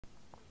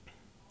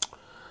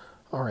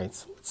All right,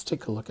 so let's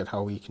take a look at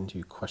how we can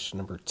do question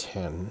number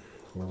 10,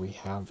 where we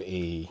have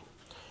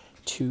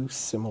two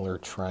similar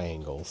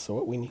triangles. So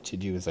what we need to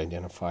do is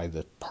identify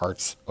the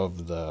parts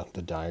of the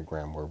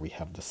diagram where we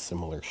have the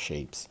similar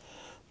shapes.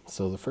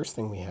 So the first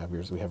thing we have here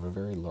is we have a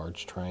very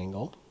large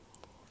triangle,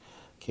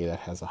 okay,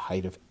 that has a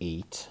height of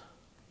 8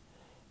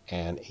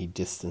 and a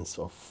distance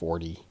of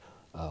 40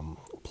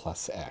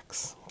 plus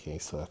x. Okay,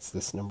 so that's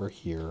this number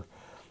here,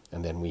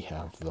 and then we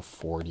have the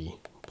 40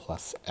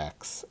 plus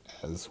x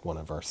as one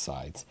of our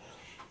sides.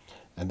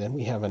 And then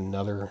we have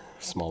another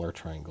smaller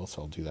triangle,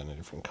 so I'll do that in a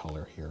different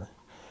color here.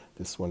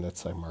 This one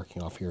that's I'm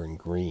marking off here in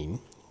green,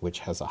 which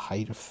has a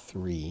height of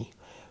 3,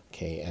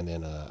 okay, and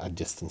then a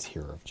distance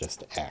here of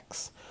just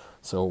x.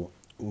 So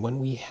when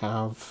we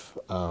have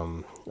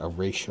a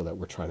ratio that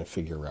we're trying to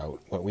figure out,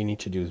 what we need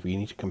to do is we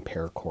need to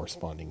compare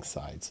corresponding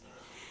sides.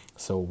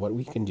 So what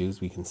we can do is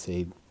we can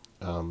say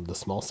the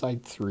small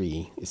side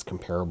 3 is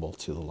comparable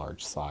to the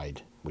large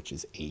side, which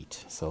is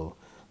 8. So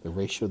the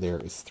ratio there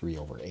is 3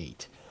 over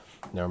 8.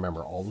 Now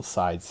remember, all the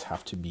sides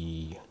have to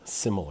be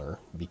similar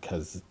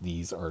because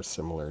these are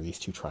similar. These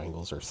two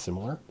triangles are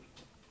similar.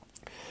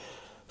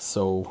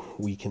 So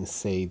we can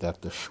say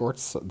that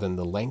then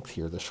the length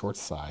here, the short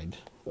side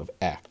of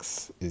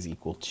x, is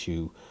equal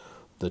to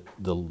the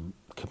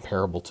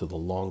comparable to the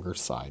longer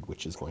side,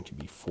 which is going to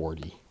be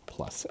 40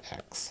 plus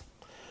x.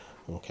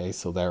 Okay,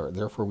 so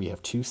therefore we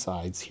have two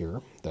sides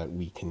here that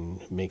we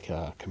can make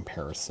a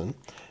comparison,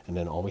 and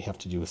then all we have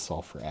to do is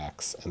solve for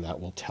x, and that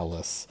will tell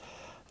us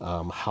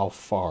how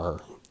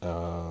far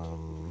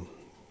on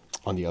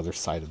the other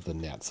side of the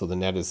net. So the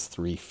net is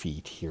 3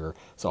 feet here.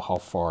 So how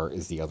far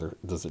is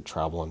does it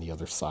travel on the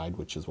other side,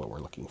 which is what we're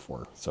looking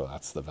for. So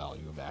that's the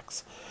value of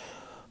x.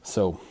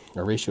 So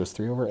our ratio is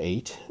 3 over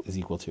 8 is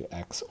equal to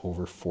x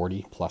over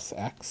 40 plus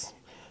x.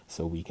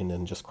 So we can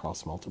then just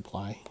cross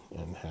multiply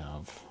and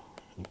have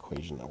an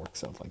equation that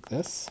works out like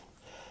this.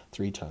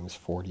 3 times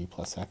 40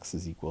 plus x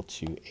is equal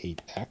to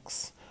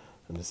 8x.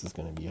 And this is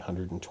going to be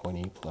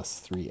 120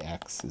 plus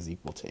 3x is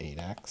equal to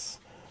 8x.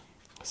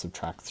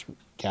 Subtract,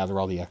 gather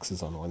all the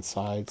x's on one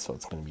side, so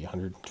it's going to be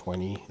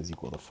 120 is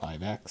equal to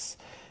 5x,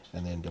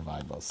 and then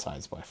divide both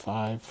sides by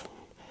 5.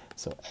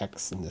 So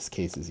x in this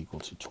case is equal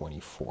to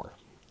 24.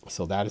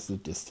 So that is the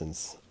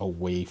distance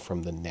away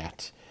from the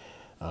net,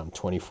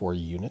 24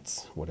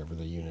 units, whatever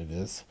the unit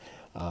is,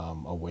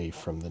 away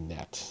from the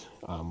net.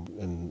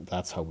 And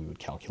that's how we would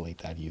calculate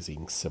that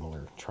using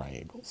similar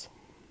triangles.